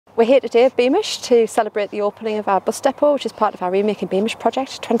We're here today at Beamish to celebrate the opening of our bus depot, which is part of our Remaking Beamish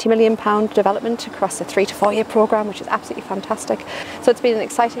project, £20 million development across a 3 to 4 year programme, which is absolutely fantastic. So it's been an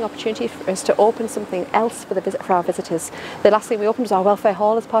exciting opportunity for us to open something else for our visitors. The last thing we opened was our welfare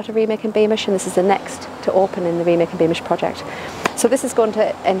hall as part of Remaking Beamish, and this is the next to open in the Remaking Beamish project. So this is going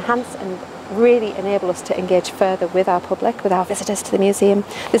to enhance and really enable us to engage further with our public, with our visitors to the museum.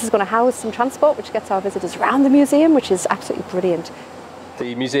 This is going to house some transport which gets our visitors around the museum, which is absolutely brilliant.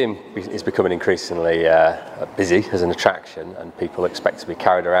 The museum is becoming increasingly busy as an attraction, and people expect to be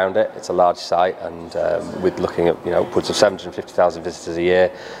carried around it. It's a large site, and with looking at upwards of 750,000 visitors a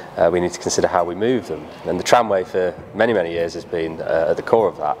year, we need to consider how we move them. And the tramway for many years has been at the core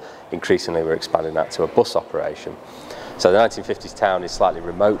of that. Increasingly we're expanding that to a bus operation. So the 1950s town is slightly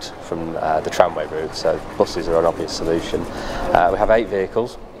remote from the tramway route, so buses are an obvious solution. We have 8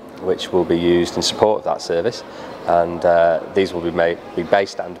 vehicles which will be used in support of that service, and these will be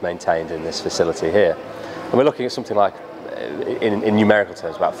based and maintained in this facility here. And we're looking at something like, in numerical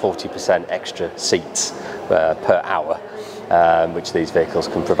terms, about 40% extra seats per hour, which these vehicles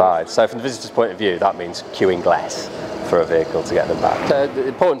can provide. So from the visitor's point of view, that means queuing less for a vehicle to get them back.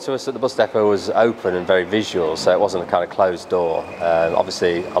 Important to us that the bus depot was open and very visual, so it wasn't a kind of closed door.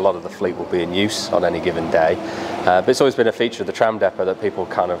 Obviously a lot of the fleet will be in use on any given day, but it's always been a feature of the tram depot that people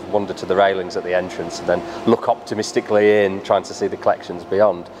kind of wander to the railings at the entrance and then look optimistically in, trying to see the collections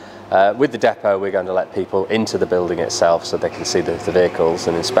beyond. With the depot, we're going to let people into the building itself so they can see the vehicles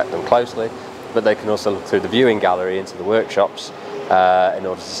and inspect them closely, but they can also look through the viewing gallery into the workshops in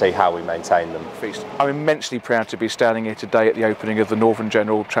order to see how we maintain them. I'm immensely proud to be standing here today at the opening of the Northern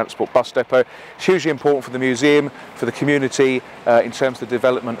General Transport Bus Depot. It's hugely important for the museum, for the community, in terms of the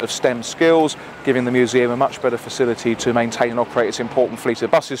development of STEM skills, giving the museum a much better facility to maintain and operate its important fleet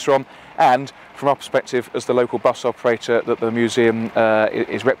of buses from, and from our perspective as the local bus operator that the museum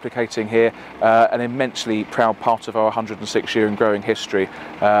is replicating here, an immensely proud part of our 106-year and growing history.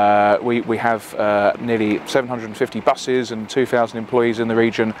 We have nearly 750 buses and 2,000 employees in the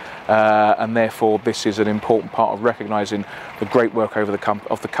region, and therefore this is an important part of recognising the great work of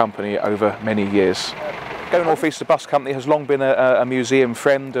the company over many years. Go North East, the bus company, has long been a museum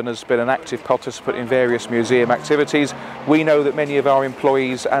friend and has been an active participant in various museum activities. We know that many of our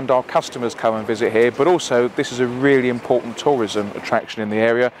employees and our customers come and visit here, but also this is a really important tourism attraction in the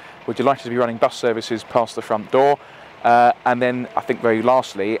area. We're delighted to be running bus services past the front door. And then I think very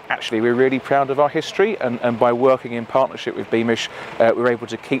lastly, actually we're really proud of our history, and by working in partnership with Beamish, we're able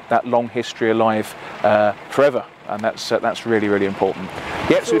to keep that long history alive forever. And that's really important.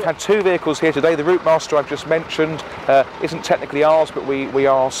 Yes, so we've had 2 vehicles here today. The Route Master I've just mentioned isn't technically ours, but we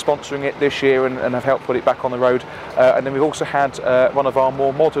are sponsoring it this year and have helped put it back on the road. And then we've also had one of our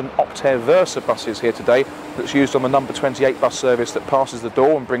more modern Optare Versa buses here today that's used on the number 28 bus service that passes the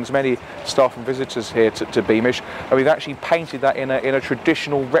door and brings many staff and visitors here to Beamish. And we've actually painted that in a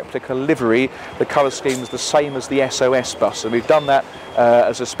traditional replica livery. The colour scheme is the same as the SOS bus, and we've done that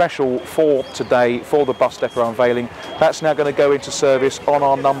as a special for today for the bus depot unveiling. That's now going to go into service on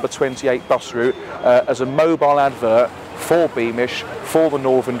our number 28 bus route as a mobile advert for Beamish, for the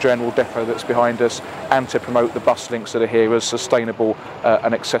Northern General Depot that's behind us, and to promote the bus links that are here as sustainable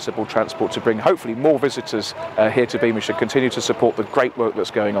and accessible transport to bring hopefully more visitors here to Beamish and continue to support the great work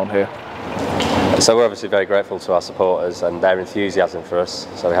that's going on here. So we're obviously very grateful to our supporters and their enthusiasm for us.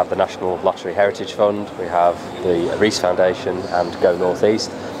 So we have the National Lottery Heritage Fund, we have the Reese Foundation and Go North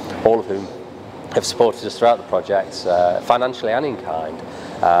East, all of whom have supported us throughout the project, financially and in kind.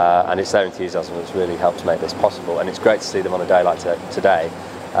 And it's their enthusiasm that's really helped make this possible, and it's great to see them on a day like today,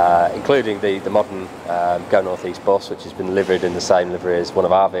 including the modern Go North East bus, which has been liveried in the same livery as one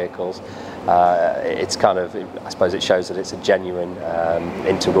of our vehicles. It's kind of, I suppose it shows that it's a genuine,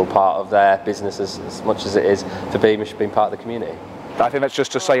 integral part of their business as much as it is for Beamish being part of the community. I think that's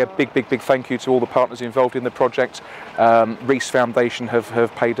just to say a big thank you to all the partners involved in the project. Reese Foundation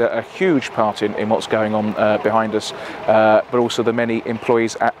have played a huge part in what's going on behind us, but also the many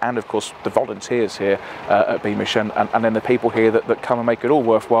employees and of course the volunteers here at Beamish, and then the people here that come and make it all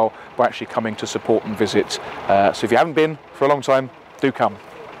worthwhile by actually coming to support and visit. So if you haven't been for a long time, do come.